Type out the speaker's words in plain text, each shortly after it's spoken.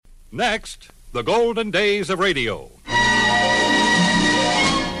Next, the golden days of radio.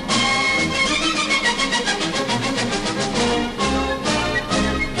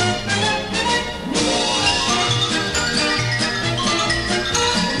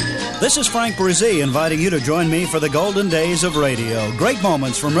 This is Frank Brzee inviting you to join me for the golden days of radio. Great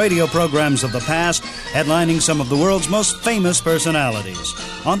moments from radio programs of the past, headlining some of the world's most famous personalities.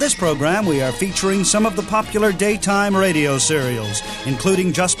 On this program, we are featuring some of the popular daytime radio serials,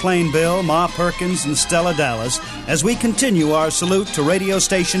 including Just Plain Bill, Ma Perkins, and Stella Dallas, as we continue our salute to radio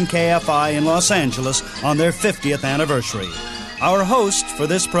station KFI in Los Angeles on their 50th anniversary. Our host for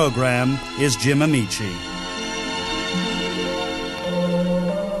this program is Jim Ameche.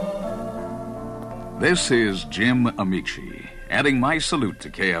 This is Jim Ameche, adding my salute to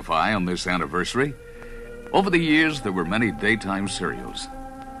KFI on this anniversary. Over the years, there were many daytime serials.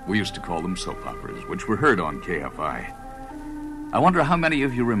 We used to call them soap operas, which were heard on KFI. I wonder how many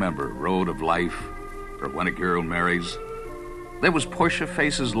of you remember Road of Life or When a Girl Marries. There was Portia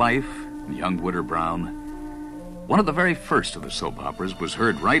Face's Life and Young Widder Brown. One of the very first of the soap operas was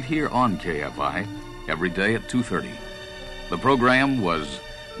heard right here on KFI every day at 2:30. The program was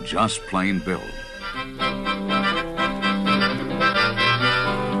Just Plain Bill.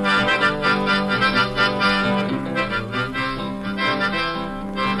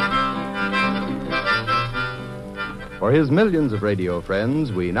 For his millions of radio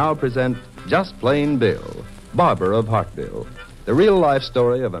friends, we now present Just Plain Bill, barber of Hartville, the real-life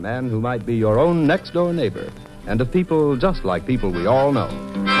story of a man who might be your own next-door neighbor, and of people just like people we all know.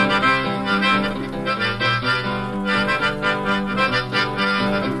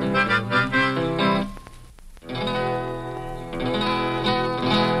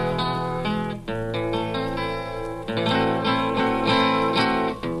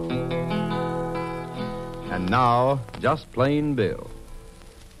 Now, Just Plain Bill.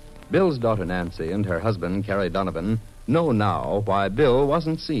 Bill's daughter Nancy and her husband, Carrie Donovan, know now why Bill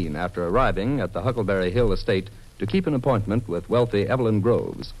wasn't seen after arriving at the Huckleberry Hill estate to keep an appointment with wealthy Evelyn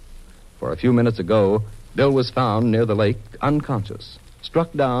Groves. For a few minutes ago, Bill was found near the lake unconscious,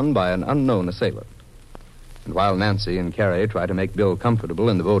 struck down by an unknown assailant. And while Nancy and Carrie try to make Bill comfortable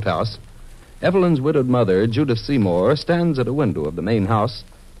in the boathouse, Evelyn's widowed mother, Judith Seymour, stands at a window of the main house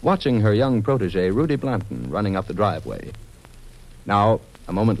watching her young protege, Rudy Blanton, running up the driveway. Now,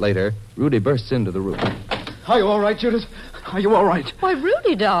 a moment later, Rudy bursts into the room. Are you all right, Judith? Are you all right? Why,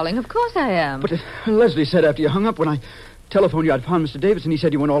 Rudy, darling, of course I am. But Leslie said after you hung up when I telephoned you I'd found Mr. Davidson, he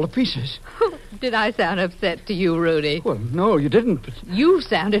said you went all to pieces. Did I sound upset to you, Rudy? Well, no, you didn't. But... You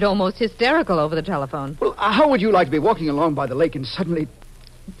sounded almost hysterical over the telephone. Well, how would you like to be walking along by the lake and suddenly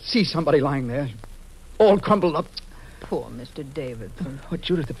see somebody lying there, all crumpled up? Poor Mr. Davidson. Oh,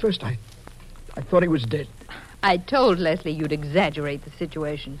 Judith, at first I thought he was dead. I told Leslie you'd exaggerate the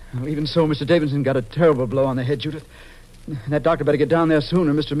situation. Well, even so, Mr. Davidson got a terrible blow on the head, Judith. And that doctor better get down there soon,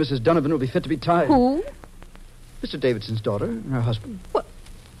 or Mr. and Mrs. Donovan will be fit to be tied. Who? Mr. Davidson's daughter and her husband. What?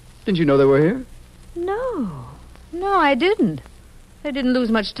 Didn't you know they were here? No, I didn't. They didn't lose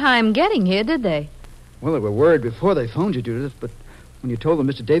much time getting here, did they? Well, they were worried before they phoned you, Judith, but when you told them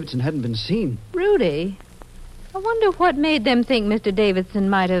Mr. Davidson hadn't been seen... Rudy, I wonder what made them think Mr. Davidson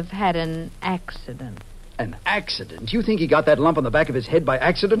might have had an accident. An accident? You think he got that lump on the back of his head by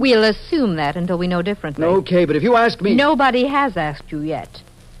accident? We'll assume that until we know differently. Okay, but if you ask me... Nobody has asked you yet.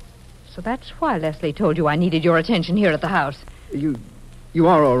 So that's why Leslie told you I needed your attention here at the house. You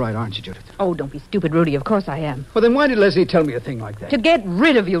are all right, aren't you, Judith? Oh, don't be stupid, Rudy. Of course I am. Well, then why did Leslie tell me a thing like that? To get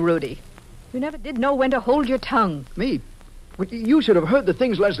rid of you, Rudy. You never did know when to hold your tongue. Me? Well, you should have heard the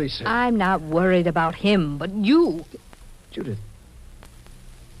things Leslie said. I'm not worried about him, but you... Judith,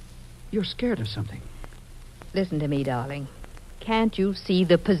 you're scared of something. Listen to me, darling. Can't you see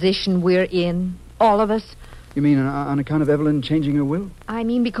the position we're in? All of us? You mean on account of Evelyn changing her will? I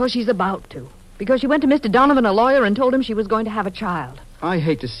mean because she's about to. Because she went to Mr. Donovan, a lawyer, and told him she was going to have a child. I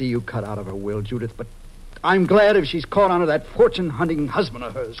hate to see you cut out of her will, Judith, but I'm glad if she's caught on to that fortune-hunting husband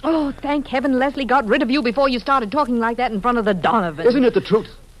of hers. Oh, thank heaven Leslie got rid of you before you started talking like that in front of the Donovans. Isn't it the truth?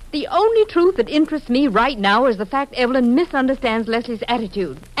 The only truth that interests me right now is the fact Evelyn misunderstands Leslie's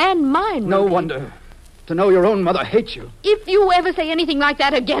attitude. And mine, Rudy. No wonder. To know your own mother hates you. If you ever say anything like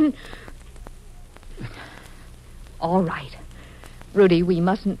that again... All right. Rudy, we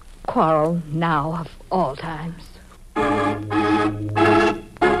mustn't quarrel now of all times.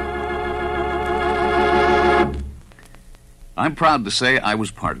 I'm proud to say I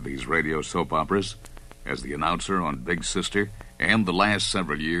was part of these radio soap operas, as the announcer on Big Sister and the last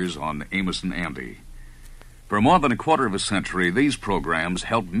several years on Amos and Andy. For more than a quarter of a century, these programs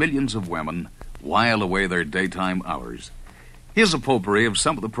helped millions of women while away their daytime hours. Here's a potpourri of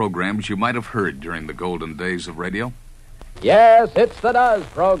some of the programs you might have heard during the golden days of radio. Yes, it's the Does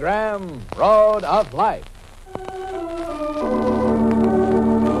program, Road of Life.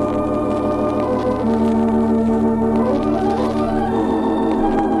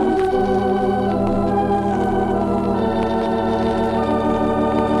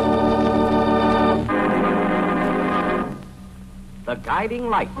 The Guiding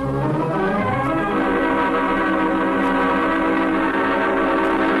Light.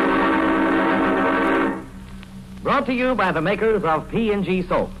 Brought to you by the makers of P&G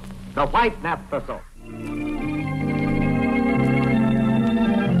soap, the White Naphtha soap.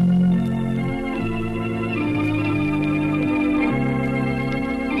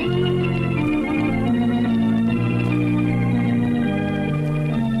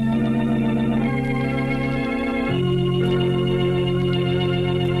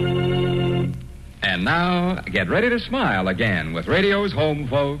 And now, get ready to smile again with radio's home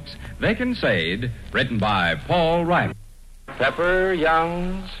folks. They Can Sade, written by Paul Riley. Pepper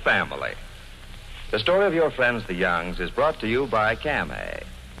Young's Family. The story of your friends, the Youngs, is brought to you by Ameche,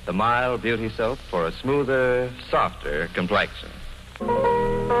 the mild beauty soap for a smoother, softer complexion.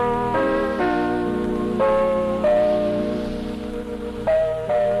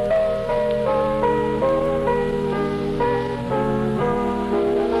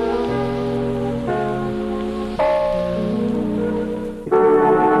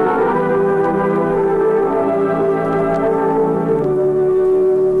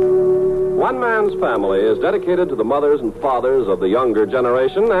 One Man's Family is dedicated to the mothers and fathers of the younger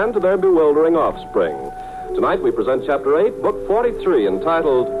generation and to their bewildering offspring. Tonight we present Chapter 8, Book 43,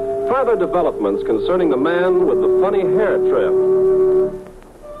 entitled Further Developments Concerning the Man with the Funny Hair Trim.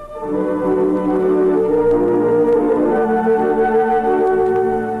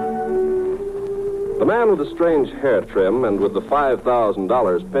 The man with the strange hair trim and with the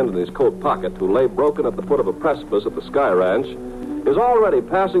 $5,000 pinned in his coat pocket who lay broken at the foot of a precipice at the Sky Ranch is already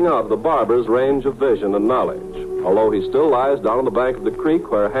passing out of the barber's range of vision and knowledge. Although he still lies down on the bank of the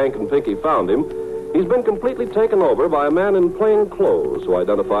creek where Hank and Pinky found him, he's been completely taken over by a man in plain clothes who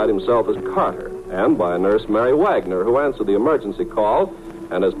identified himself as Carter, and by Nurse Mary Wagner, who answered the emergency call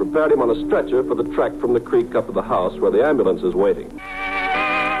and has prepared him on a stretcher for the trek from the creek up to the house where the ambulance is waiting.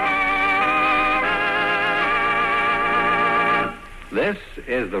 This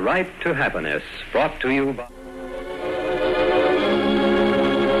is The Right to Happiness, brought to you by...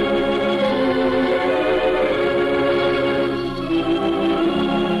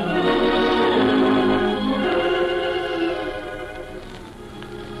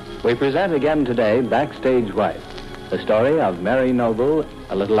 We present again today Backstage Wife, the story of Mary Noble,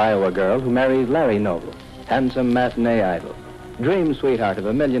 a little Iowa girl who marries Larry Noble, handsome matinee idol, dream sweetheart of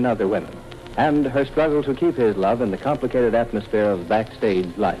a million other women, and her struggle to keep his love in the complicated atmosphere of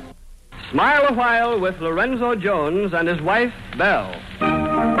backstage life. Smile a while with Lorenzo Jones and his wife, Belle.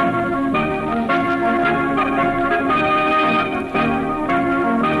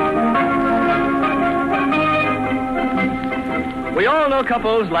 We all know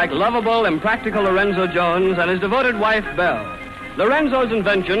couples like lovable, impractical Lorenzo Jones and his devoted wife, Belle. Lorenzo's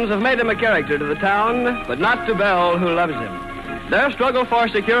inventions have made him a character to the town, but not to Belle, who loves him. Their struggle for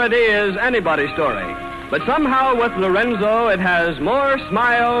security is anybody's story, but somehow with Lorenzo it has more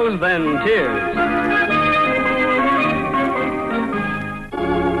smiles than tears.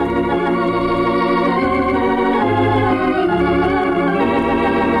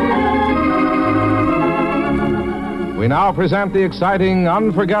 We now present the exciting,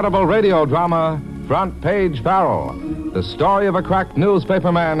 unforgettable radio drama, Front Page Farrell, the story of a crack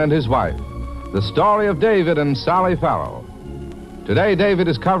newspaperman and his wife, the story of David and Sally Farrell. Today, David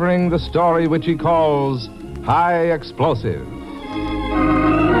is covering the story which he calls High Explosive.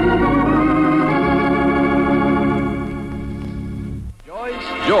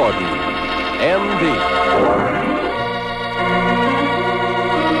 Joyce Jordan, M.D.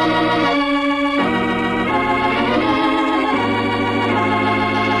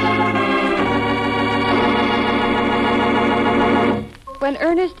 When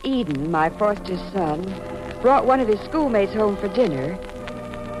Ernest Eden, my foster son, brought one of his schoolmates home for dinner,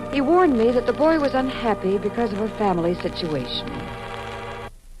 he warned me that the boy was unhappy because of a family situation.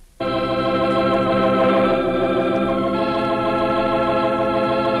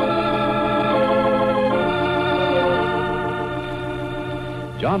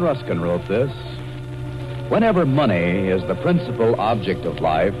 John Ruskin wrote this: "Whenever money is the principal object of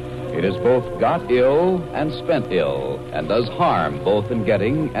life, it is both got ill and spent ill, and does harm both in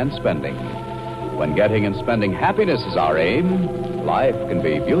getting and spending. When getting and spending happiness is our aim, life can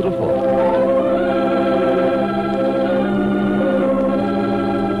be beautiful."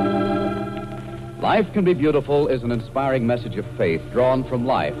 Life Can Be Beautiful is an inspiring message of faith drawn from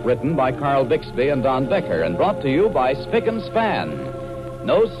life, written by Carl Bixby and Don Becker, and brought to you by Spick & Span.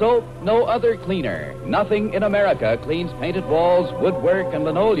 No soap, no other cleaner. Nothing in America cleans painted walls, woodwork, and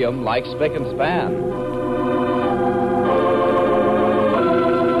linoleum like Spick & Span.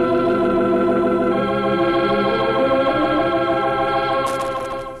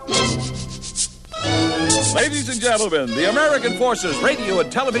 Ladies and gentlemen, the American Forces Radio and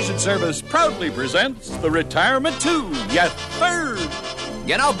Television Service proudly presents the Retirement 2, yet third.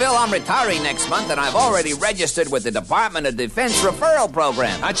 You know, Bill, I'm retiring next month, and I've already registered with the Department of Defense Referral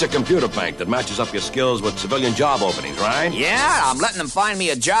Program. That's a computer bank that matches up your skills with civilian job openings, right? Yeah, I'm letting them find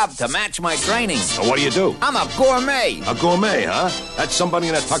me a job to match my training. So what do? I'm a gourmet. A gourmet, huh? That's somebody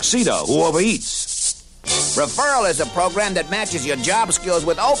in a tuxedo who overeats. Referral is a program that matches your job skills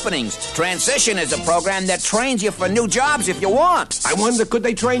with openings. Transition is a program that trains you for new jobs if you want. I wonder, could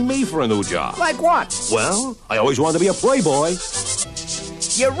they train me for a new job? Like what? Well, I always wanted to be a playboy.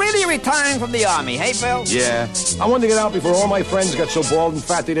 You're really retiring from the Army, hey, Phil? Yeah. I wanted to get out before all my friends got so bald and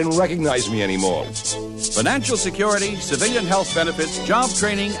fat they didn't recognize me anymore. Financial security, civilian health benefits, job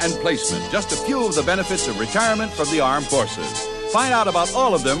training, and placement. Just a few of the benefits of retirement from the armed forces. Find out about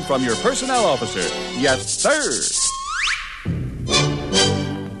all of them from your personnel officer. Yes, sir.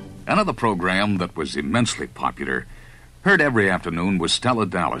 Another program that was immensely popular, heard every afternoon, was Stella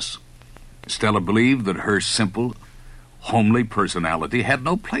Dallas. Stella believed that her simple, homely personality had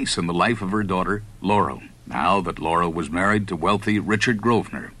no place in the life of her daughter, Laurel, now that Laurel was married to wealthy Richard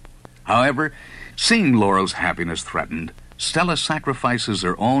Grosvenor. However, seeing Laurel's happiness threatened, Stella sacrifices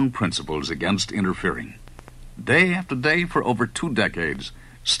her own principles against interfering. Day after day for over 2 decades,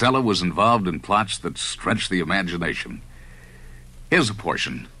 Stella was involved in plots that stretched the imagination. Here's a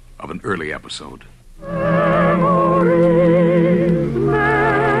portion of an early episode. Memories,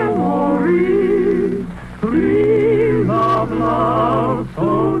 dreams of love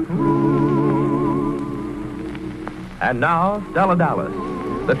so true. And now, Stella Dallas,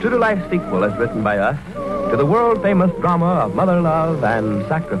 the true-to-life sequel as written by us to the world-famous drama of mother love and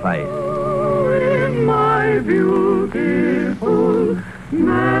sacrifice. In my beautiful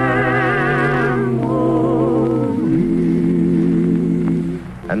memory.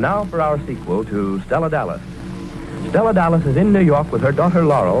 And now for our sequel to Stella Dallas. Stella Dallas is in New York with her daughter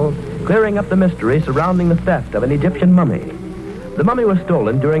Laurel, clearing up the mystery surrounding the theft of an Egyptian mummy. The mummy was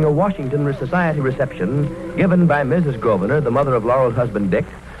stolen during a Washington Society reception given by Mrs. Grosvenor, the mother of Laurel's husband Dick,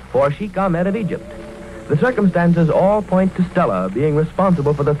 for Sheikh Ahmed of Egypt. The circumstances all point to Stella being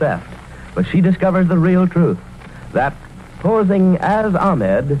responsible for the theft. But she discovers the real truth, that posing as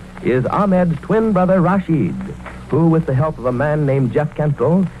Ahmed is Ahmed's twin brother Rashid, who, with the help of a man named Jeff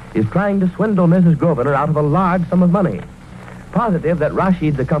Cantrell, is trying to swindle Mrs. Grosvenor out of a large sum of money. Positive that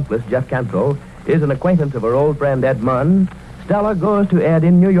Rashid's accomplice, Jeff Cantrell, is an acquaintance of her old friend Ed Munn, Stella goes to Ed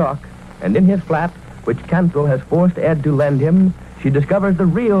in New York, and in his flat, which Cantrell has forced Ed to lend him, she discovers the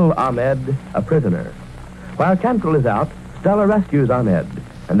real Ahmed, a prisoner. While Cantrell is out, Stella rescues Ahmed,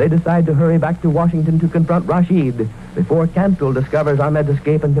 and they decide to hurry back to Washington to confront Rashid before Cantrell discovers Ahmed's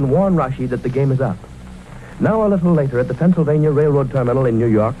escape and can warn Rashid that the game is up. Now, a little later, at the Pennsylvania Railroad Terminal in New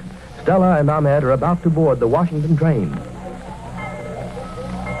York, Stella and Ahmed are about to board the Washington train.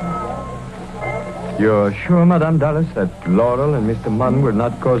 You're sure, Madame Dallas, that Laurel and Mr. Munn will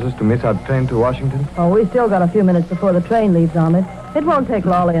not cause us to miss our train to Washington? Oh, we still got a few minutes before the train leaves, Ahmed. It won't take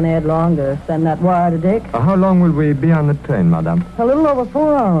Lolly and Ed long to send that wire to Dick. How long will we be on the train, Madame? A little over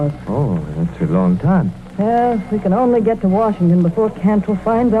 4 hours. Oh, that's a long time. Yes, we can only get to Washington before Cantrell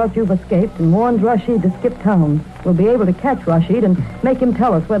finds out you've escaped and warns Rashid to skip town. We'll be able to catch Rashid and make him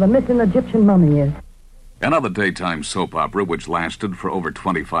tell us where the missing Egyptian mummy is. Another daytime soap opera which lasted for over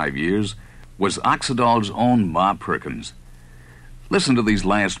 25 years was Oxydol's own Ma Perkins. Listen to these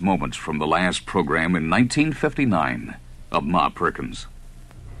last moments from the last program in 1959 of Ma Perkins.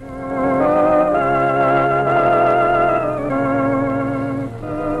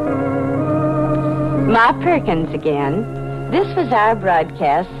 Ma Perkins again. This was our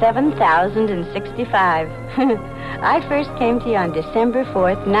broadcast 7065. I first came to you on December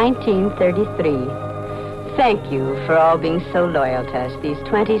 4th, 1933. Thank you for all being so loyal to us these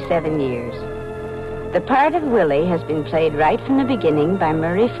 27 years. The part of Willie has been played right from the beginning by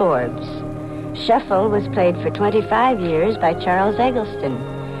Murray Forbes. Shuffle was played for 25 years by Charles Eggleston,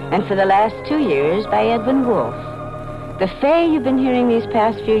 and for the last 2 years by Edwin Wolfe. The Fay you've been hearing these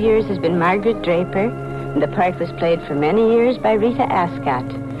past few years has been Margaret Draper, and the part was played for many years by Rita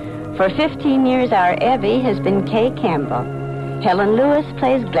Ascott. For 15 years, our Evie has been Kay Campbell. Helen Lewis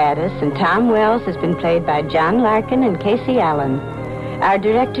plays Gladys, and Tom Wells has been played by John Larkin and Casey Allen. Our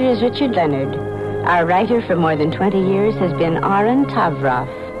director is Richard Leonard. Our writer for more than 20 years has been Aaron Tavroff.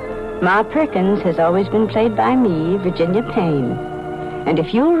 Ma Perkins has always been played by me, Virginia Payne. And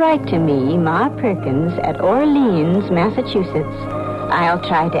if you'll write to me, Ma Perkins, at Orleans, Massachusetts, I'll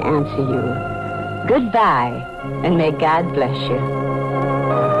try to answer you. Goodbye, and may God bless you.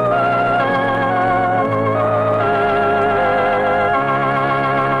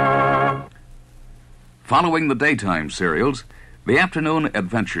 Following the daytime serials, the afternoon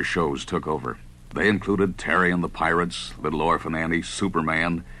adventure shows took over. They included Terry and the Pirates, Little Orphan Annie,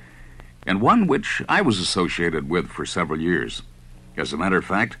 Superman, and one which I was associated with for several years. As a matter of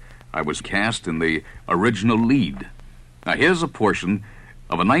fact, I was cast in the original lead. Now here's a portion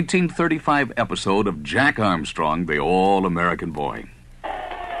of a 1935 episode of Jack Armstrong, the All-American Boy.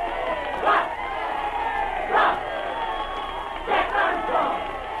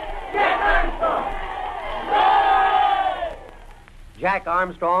 Jack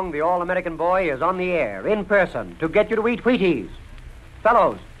Armstrong, the All-American Boy, is on the air, in person, to get you to eat Wheaties.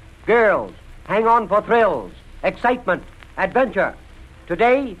 Fellows, girls, hang on for thrills, excitement, adventure.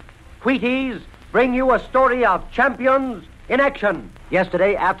 Today, Wheaties bring you a story of champions in action.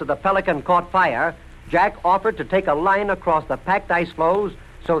 Yesterday, after the Pelican caught fire, Jack offered to take a line across the packed ice floes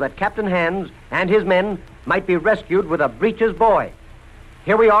so that Captain Hands and his men might be rescued with a breeches buoy.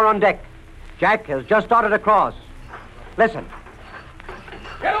 Here we are on deck. Jack has just started across. Listen.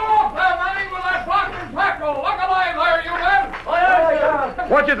 Get off there, Manny, with that blocking tackle. Look alive there, you men.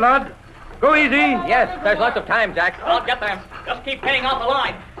 Watch it, lad. Go easy. Yes, there's lots of time, Jack. I'll get them. Just keep paying off the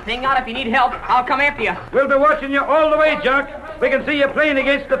line. Hang out if you need help. I'll come after you. We'll be watching you all the way, Jack. We can see you playing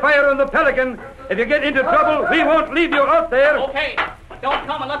against the fire on the Pelican. If you get into trouble, we won't leave you out there. Okay. Don't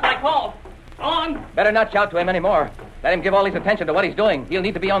come unless I call. On. Better not shout to him anymore. Let him give all his attention to what he's doing. He'll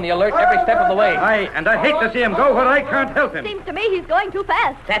need to be on the alert every step of the way. Aye, and I hate to see him go where I can't help him. Seems to me he's going too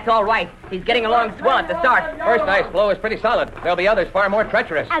fast. That's all right. He's getting along swell at the start. First ice floe is pretty solid. There'll be others far more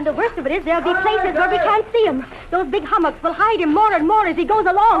treacherous. And the worst of it is there'll be places where we can't see him. Those big hummocks will hide him more and more as he goes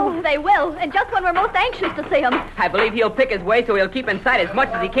along. Oh, they will, and just when we're most anxious to see him. I believe he'll pick his way so he'll keep in sight as much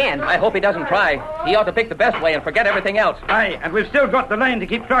as he can. I hope he doesn't try. He ought to pick the best way and forget everything else. Aye, and we've still got the line to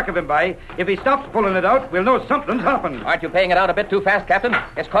keep track of him by. If he stops pulling it out, we'll know something's happened. Aren't you paying it out a bit too fast, Captain?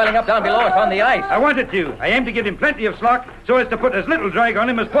 It's coiling up down below us on the ice. I want it to. I aim to give him plenty of slack so as to put as little drag on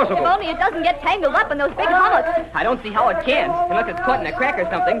him as possible. If only it doesn't get tangled up in those big hummocks. I don't see how it can, unless it's caught in a crack or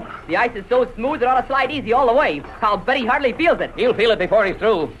something. The ice is so smooth it ought to slide easy all the way. I'll bet he hardly feels it. He'll feel it before he's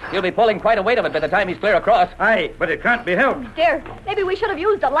through. He'll be pulling quite a weight of it by the time he's clear across. Aye, but it can't be helped. Dear, maybe we should have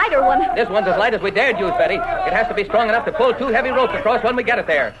used a lighter one. This one's as light as we dared use, Betty. It has to be strong enough to pull 2 heavy ropes across when we get it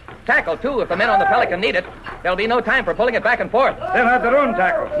there. Tackle, too, if the men on the Pelican need it. There'll be no time for pulling it back and forth. They'll have their own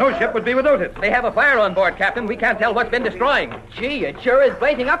tackle. No ship would be without it. They have a fire on board, Captain. We can't tell what's been destroying. Gee, it sure is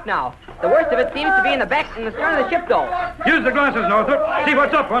blazing up now. The worst of it seems to be in the back and the stern of the ship, though. Use the glasses, Northrop. See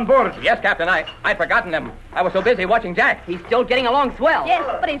what's up on board. Yes, Captain. I'd forgotten them. I was so busy watching Jack. He's still getting along swell. Yes,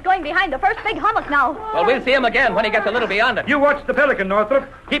 but he's going behind the first big hummock now. Well, we'll see him again when he gets a little beyond it. You watch the Pelican,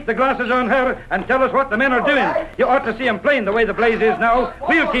 Northrop. Keep the glasses on her and tell us what the men are doing. You ought to see him playing the way the blaze is now.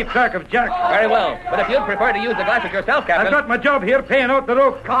 We'll keep track of Jack. Very well. But if you'd prefer to use the glasses yourself, Captain... I've got my job here paying out the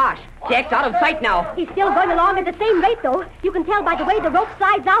rope. Gosh, Jack's out of sight now. He's still going along at the same rate, though. You can tell by the way the rope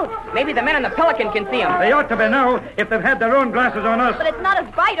slides out. Maybe the men on the Pelican can see him. They ought to be now if they've had their own glasses on us. But it's not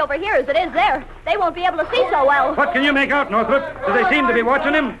as bright over here as it is there. They won't be able to see so well. What can you make out, Northrop? Do they seem to be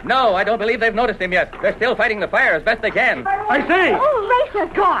watching him? No, I don't believe they've noticed him yet. They're still fighting the fire as best they can. I say! Oh,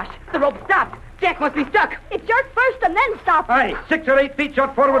 races! Gosh, the rope stopped. Jack must be stuck. It jerked first and then stopped. Aye, 6 or 8 feet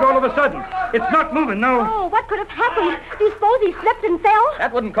shot forward all of a sudden. It's not moving now. Oh, what could have happened? Do you suppose he slipped and fell?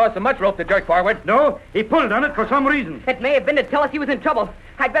 That wouldn't cause so much rope to jerk forward. No, he pulled on it for some reason. It may have been to tell us he was in trouble.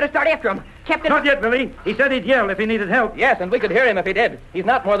 I'd better start after him. Captain... Not yet, Billy. He said he'd yell if he needed help. Yes, and we could hear him if he did. He's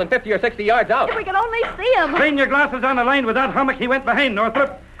not more than 50 or 60 yards out. If we could only see him. Train your glasses on a line with that hummock he went behind,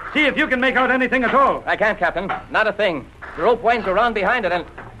 Northrop. See if you can make out anything at all. I can't, Captain. Not a thing. The rope winds around behind it and...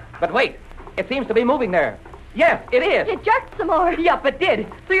 But wait. It seems to be moving there. Yes, it is. It jerked some more. Yep, it did.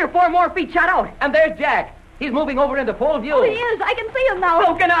 3 or 4 more feet shot out. And there's Jack. He's moving over into full view. Oh, he is. I can see him now.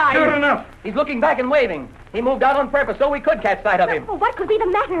 So can I. Sure enough. He's looking back and waving. He moved out on purpose so we could catch sight of him. Oh, what could be the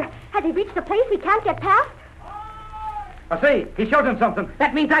matter? Has he reached the place we can't get past? I say, he's shouting something.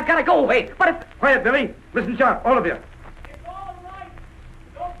 That means I've got to go. Wait, but it's... Quiet, Billy. Listen sharp, all of you.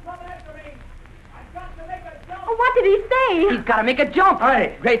 Oh, what did he say? He's got to make a jump.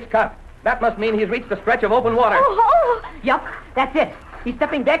 Aye. Great Scott. That must mean he's reached the stretch of open water. Oh. Yep, that's it. He's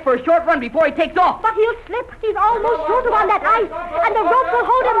stepping back for a short run before he takes off. But he'll slip. He's almost sure to on that ice, and the rope will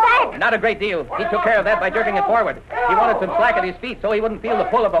hold him back. Not a great deal. He took care of that by jerking it forward. He wanted some slack at his feet so he wouldn't feel the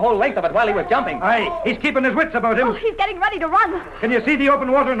pull of the whole length of it while he was jumping. Aye, he's keeping his wits about him. Oh, he's getting ready to run. Can you see the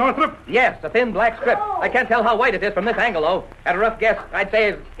open water, Northrop? Yes, a thin black strip. I can't tell how wide it is from this angle, though. At a rough guess, I'd say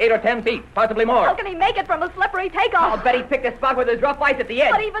it's 8 or 10 feet, possibly more. How can he make it from a slippery takeoff? I'll bet he picked a spot where there's rough ice at the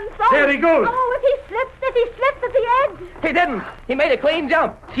edge. But even so... There he goes. Oh, if he slips at the edge. He didn't. He made a clean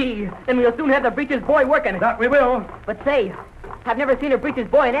jump. Gee, then we'll soon have the breeches boy working. That we will. But say, I've never seen a breeches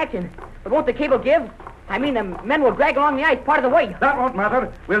boy in action. But won't the cable give? I mean, the men will drag along the ice part of the way. That won't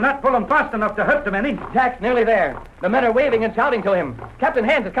matter. We'll not pull them fast enough to hurt them any. Jack's nearly there. The men are waving and shouting to him. Captain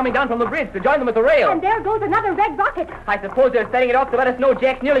Hans is coming down from the bridge to join them at the rail. And there goes another red rocket. I suppose they're setting it off to let us know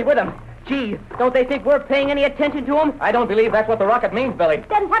Jack's nearly with them. Gee, don't they think we're paying any attention to him? I don't believe that's what the rocket means, Billy.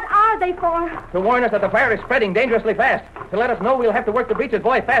 Then what are they for? To warn us that the fire is spreading dangerously fast. To let us know we'll have to work the breeches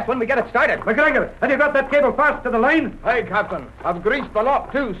boy fast when we get it started. McGregor, have you got that cable fast to the line? Aye, Captain. I've greased the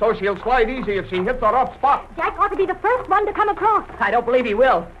lock, too, so she'll slide easy if she hits the rough spot. Jack ought to be the first one to come across. I don't believe he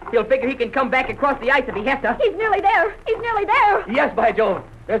will. He'll figure he can come back across the ice if he has to. He's nearly there. He's nearly there. Yes, by Jove.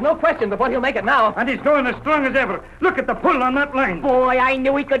 There's no question but what he'll make it now. And he's going as strong as ever. Look at the pull on that line. Boy, I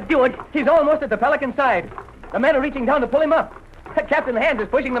knew he could do it. He's almost at the Pelican's side. The men are reaching down to pull him up. Captain Hans is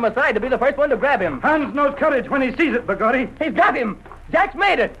pushing them aside to be the first one to grab him. Hans knows courage when he sees it, Bugatti. He's got him. Jack's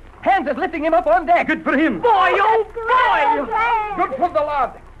made it. Hans is lifting him up on deck. Good for him. Boy, oh, boy! Good for the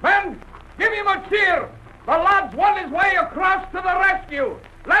lad. Men, give him a cheer. The lad's won his way across to the rescue.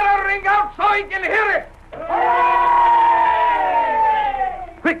 Let her ring out so he can hear it.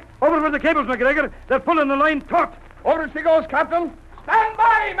 Quick, over with the cables, McGregor. They're pulling the line taut. Over she goes, Captain. Stand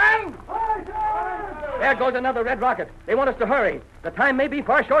by, men! There goes another red rocket. They want us to hurry. The time may be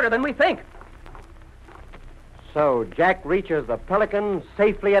far shorter than we think. So Jack reaches the Pelican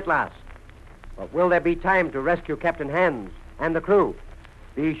safely at last. But will there be time to rescue Captain Hans and the crew?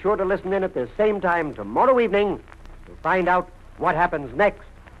 Be sure to listen in at the same time tomorrow evening to find out what happens next.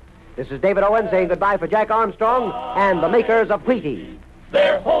 This is David Owen saying goodbye for Jack Armstrong and the makers of Wheaties.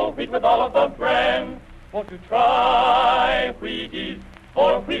 They're whole wheat with all of the brands. Won't you try Wheaties?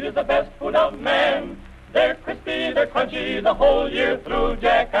 For wheat is the best food of man. They're crispy, they're crunchy the whole year through.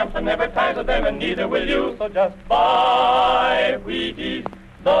 Jack Armstrong never tires of them, and neither will you. So just buy Wheaties,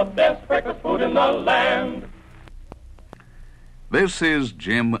 the best breakfast food in the land. This is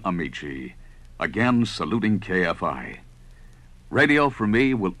Jim Ameche, again saluting KFI. Radio for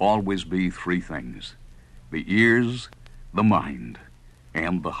me will always be three things: the ears, the mind,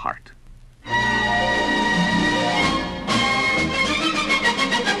 and the heart.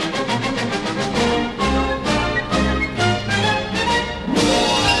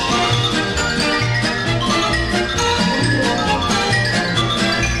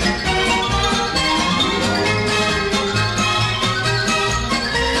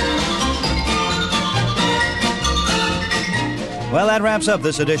 Well, that wraps up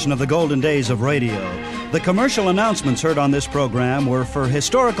this edition of the Golden Days of Radio. The commercial announcements heard on this program were for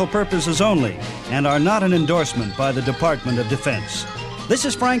historical purposes only and are not an endorsement by the Department of Defense. This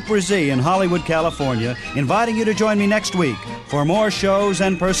is Frank Brzee in Hollywood, California, inviting you to join me next week for more shows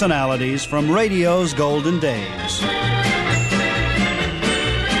and personalities from radio's Golden Days.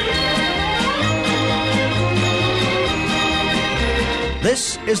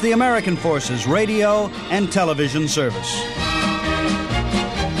 This is the American Forces Radio and Television Service.